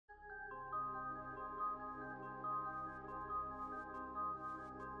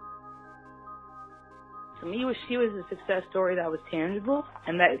To me, she was a success story that was tangible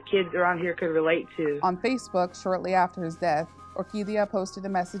and that kids around here could relate to. On Facebook, shortly after his death, Orquídea posted a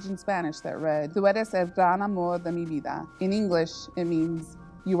message in Spanish that read, "Tú eres el gran amor de mi vida." In English, it means,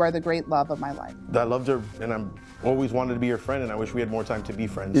 "You are the great love of my life." I loved her, and I always wanted to be her friend, and I wish we had more time to be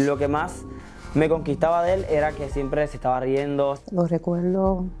friends. Lo que más me conquistaba de él era que siempre se estaba riendo. Lo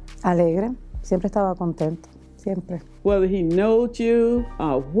recuerdo alegre, siempre estaba contento, siempre. Whether he knowed you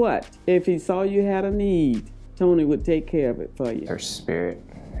or what, if he saw you had a need, Tony would take care of it for you. Her spirit,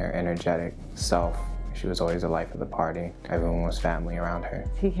 her energetic self, she was always the life of the party. Everyone was family around her.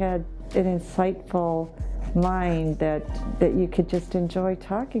 He had an insightful mind that you could just enjoy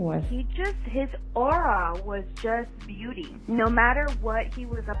talking with. His aura was just beauty. No matter what he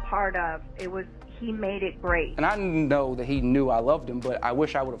was a part of, he made it great. And I know that he knew I loved him, but I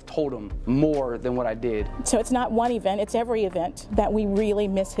wish I would have told him more than what I did. So it's not one event, it's every event that we really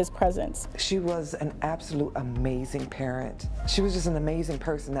miss his presence. She was an absolute amazing parent. She was just an amazing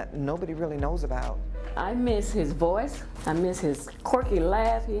person that nobody really knows about. I miss his voice. I miss his quirky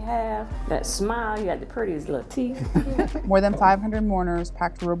laugh he had, that smile, he had the prettiest little teeth. More than 500 mourners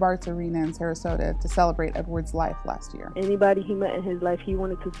packed Robarts Arena in Sarasota to celebrate Edward's life last year. Anybody he met in his life, he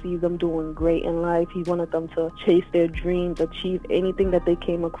wanted to see them doing great in life. He wanted them to chase their dreams, achieve anything that they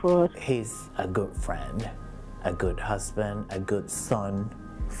came across. He's a good friend, a good husband, a good son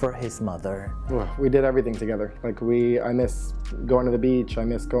for his mother. We did everything together. I miss going to the beach, I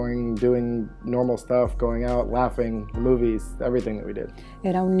miss doing normal stuff, going out, laughing, movies, everything that we did.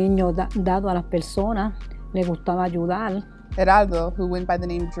 Era un niño dado a las personas, le gustaba ayudar. Geraldo, who went by the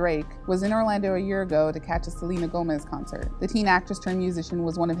name Drake, was in Orlando a year ago to catch a Selena Gomez concert. The teen actress turned musician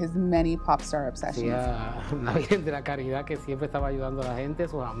was one of his many pop star obsessions. La Virgen de la Caridad, que siempre estaba ayudando a la gente,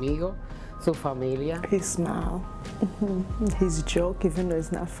 sus amigos, su familia. His smile, his joke, even though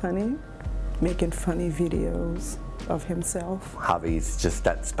it's not funny, making funny videos of himself. Javi's just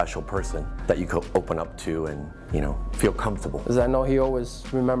that special person that you could open up to and, feel comfortable. Because I know he always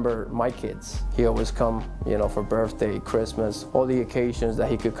remembered my kids. He always come, for birthday, Christmas, all the occasions that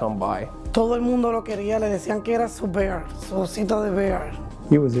he could come by. Todo el mundo lo quería, le decían que era su bear, su osito de bear.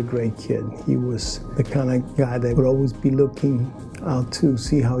 He was a great kid. He was the kind of guy that would always be looking out to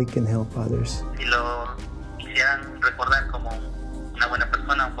see how he can help others. Si lo quisieran recordar como una buena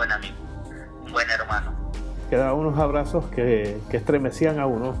persona, un buen amigo, un buen hermano. Que daba unos abrazos que estremecían a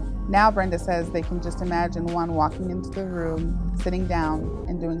uno. Now Brenda says they can just imagine Juan walking into the room, sitting down,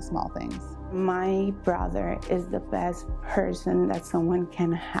 and doing small things. My brother is the best person that someone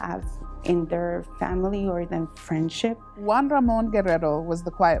can have in their family or their friendship. Juan Ramon Guerrero was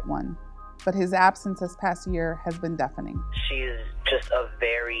the quiet one, but his absence this past year has been deafening. She's just a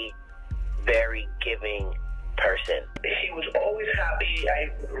very, very giving person. He was always happy.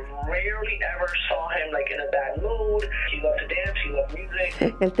 I rarely ever saw him in a bad mood. He loved to dance, he loved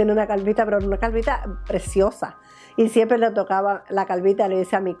music. Él tiene una calvita, pero una calvita preciosa. Y siempre le tocaba la calvita, le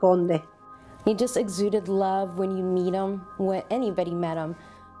dice a mi conde. He just exuded love when you meet him, when anybody met him.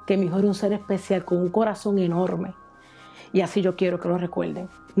 Que mi hijo era un ser especial con un corazón enorme. Y así yo quiero que lo recuerden,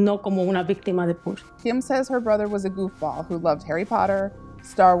 no como una víctima de push. Kim says her brother was a goofball who loved Harry Potter,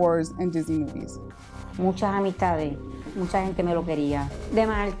 Star Wars, and Disney movies. Muchas amistades, mucha gente me lo quería. De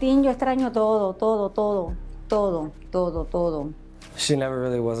Martín yo extraño todo. She never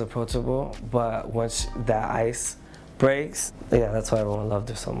really was approachable, but once that ice breaks, yeah, that's why everyone loved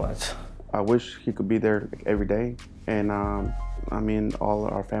her so much. I wish he could be there every day, and all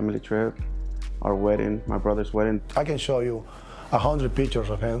our family trip, our wedding, my brother's wedding. I can show you 100 pictures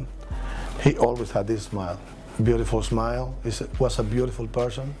of him. He always had this smile. Beautiful smile. He was a beautiful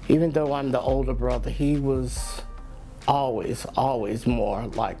person. Even though I'm the older brother, he was always more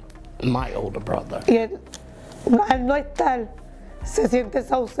like my older brother. Y al no estar, se siente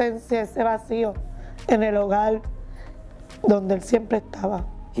esa ausencia, ese vacío en el hogar donde él siempre estaba.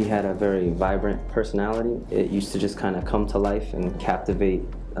 He had a very vibrant personality. It used to just kind of come to life and captivate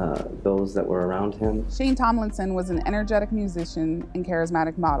those that were around him. Shane Tomlinson was an energetic musician and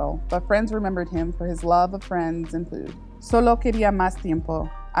charismatic model, but friends remembered him for his love of friends and food. Solo quería más tiempo,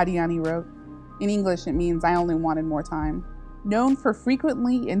 Ariani wrote. In English, it means I only wanted more time. Known for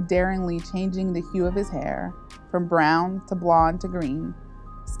frequently and daringly changing the hue of his hair, from brown to blonde to green,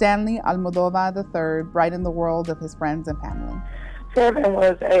 Stanley Almodovar III brightened the world of his friends and family. Kevin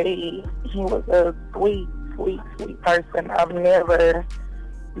was a sweet person. I've never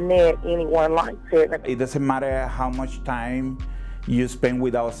met anyone like Kevin. It doesn't matter how much time you spend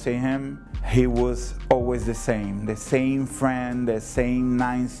without seeing him, he was always the same friend, the same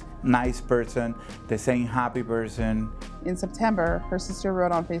nice person, the same happy person. In September, her sister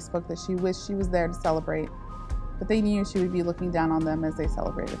wrote on Facebook that she wished she was there to celebrate, but they knew she would be looking down on them as they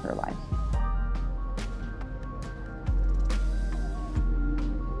celebrated her life.